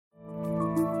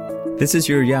This is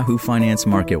your Yahoo Finance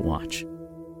Market Watch.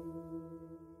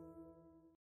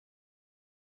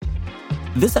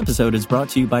 This episode is brought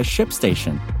to you by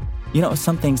ShipStation. You know,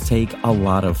 some things take a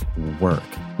lot of work,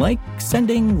 like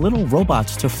sending little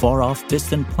robots to far-off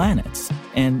distant planets.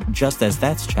 And just as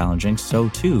that's challenging, so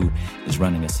too is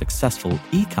running a successful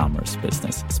e-commerce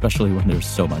business, especially when there's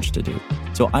so much to do.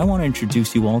 So I want to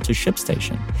introduce you all to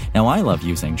ShipStation. Now, I love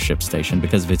using ShipStation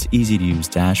because of its easy-to-use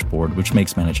dashboard, which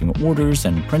makes managing orders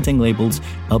and printing labels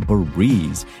a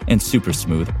breeze and super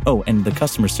smooth. Oh, and the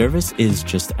customer service is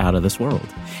just out of this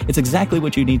world. It's exactly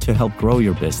what you need to help grow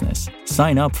your business.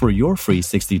 Sign up for your free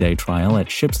 60-day trial at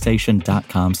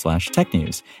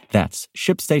shipstation.com/technews. That's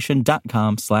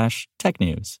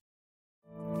shipstation.com/technews.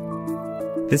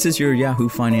 This is your Yahoo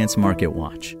Finance Market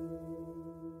Watch.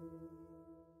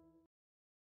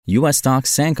 U.S. stocks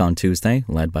sank on Tuesday,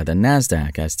 led by the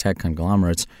Nasdaq, as tech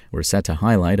conglomerates were set to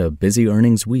highlight a busy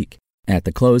earnings week. At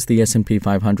the close, the S&P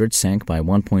 500 sank by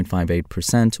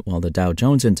 1.58%, while the Dow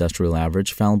Jones Industrial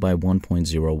Average fell by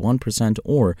 1.01%,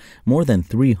 or more than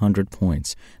 300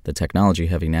 points. The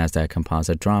technology-heavy Nasdaq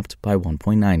Composite dropped by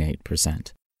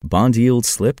 1.98%. Bond yields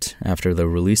slipped after the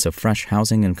release of fresh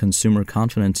housing and consumer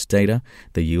confidence data.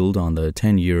 The yield on the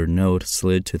 10-year note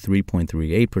slid to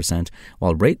 3.38%,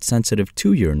 while rate-sensitive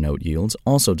 2-year note yields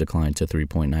also declined to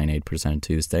 3.98%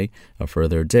 Tuesday, a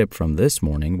further dip from this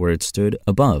morning where it stood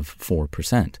above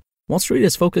 4%. Wall Street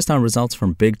is focused on results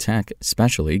from big tech,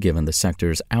 especially given the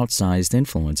sector's outsized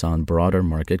influence on broader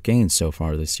market gains so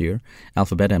far this year.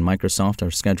 Alphabet and Microsoft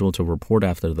are scheduled to report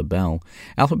after the bell.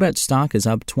 Alphabet stock is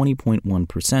up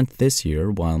 20.1% this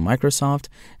year, while Microsoft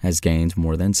has gained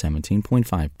more than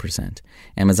 17.5%.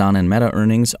 Amazon and Meta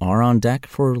earnings are on deck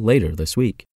for later this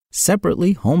week.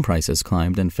 Separately, home prices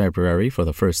climbed in February for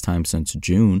the first time since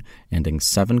June, ending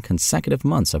 7 consecutive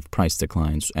months of price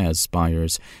declines as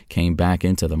buyers came back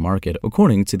into the market,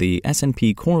 according to the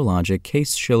S&P CoreLogic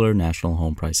Case-Shiller National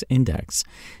Home Price Index.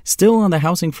 Still on the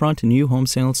housing front, new home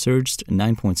sales surged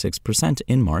 9.6%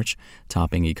 in March,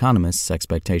 topping economists'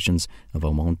 expectations of a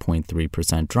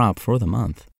 1.3% drop for the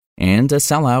month. And a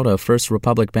sellout of First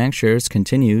Republic Bank shares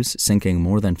continues, sinking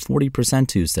more than 40%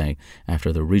 Tuesday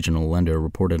after the regional lender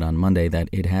reported on Monday that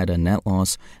it had a net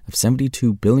loss of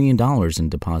 $72 billion in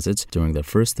deposits during the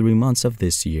first 3 months of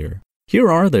this year.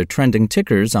 Here are the trending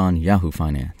tickers on Yahoo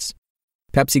Finance.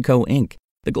 PepsiCo Inc.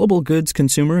 The global goods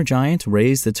consumer giant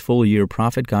raised its full-year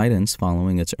profit guidance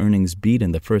following its earnings beat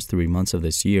in the first 3 months of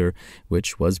this year,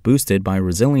 which was boosted by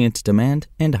resilient demand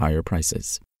and higher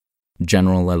prices.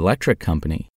 General Electric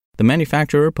Company. The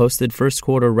manufacturer posted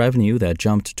first-quarter revenue that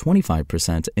jumped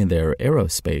 25% in their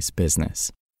aerospace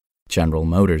business. General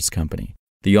Motors Company.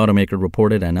 The automaker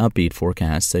reported an upbeat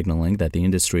forecast signaling that the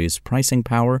industry's pricing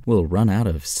power will run out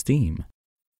of steam.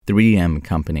 3M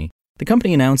Company. The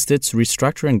company announced its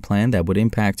restructuring plan that would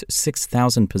impact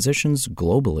 6,000 positions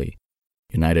globally.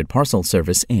 United Parcel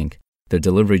Service, Inc. The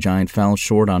delivery giant fell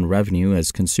short on revenue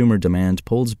as consumer demand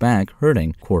pulls back,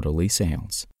 hurting quarterly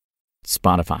sales.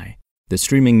 Spotify. The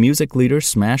streaming music leader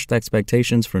smashed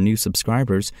expectations for new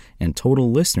subscribers and total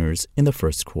listeners in the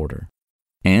first quarter.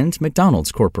 And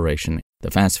McDonald's Corporation. The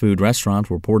fast food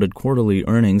restaurant reported quarterly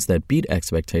earnings that beat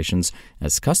expectations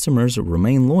as customers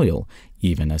remain loyal,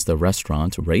 even as the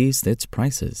restaurant raised its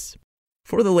prices.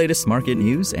 For the latest market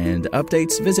news and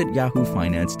updates, visit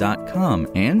yahoofinance.com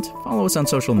and follow us on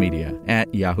social media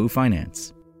at Yahoo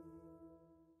Finance.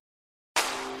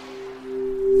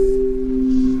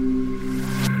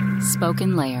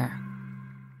 Spoken Layer.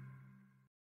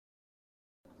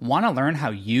 Want to learn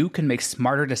how you can make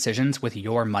smarter decisions with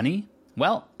your money?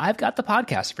 Well, I've got the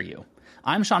podcast for you.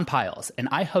 I'm Sean Piles, and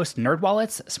I host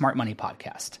NerdWallet's Smart Money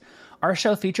Podcast. Our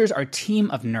show features our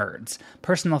team of nerds,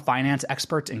 personal finance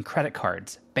experts in credit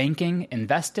cards, banking,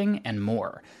 investing, and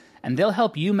more. And they'll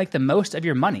help you make the most of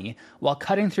your money while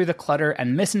cutting through the clutter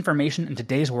and misinformation in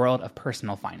today's world of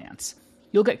personal finance.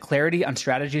 You'll get clarity on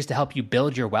strategies to help you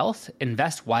build your wealth,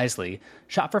 invest wisely,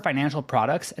 shop for financial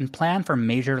products, and plan for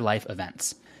major life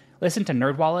events. Listen to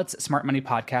NerdWallet's Smart Money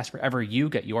Podcast wherever you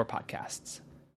get your podcasts.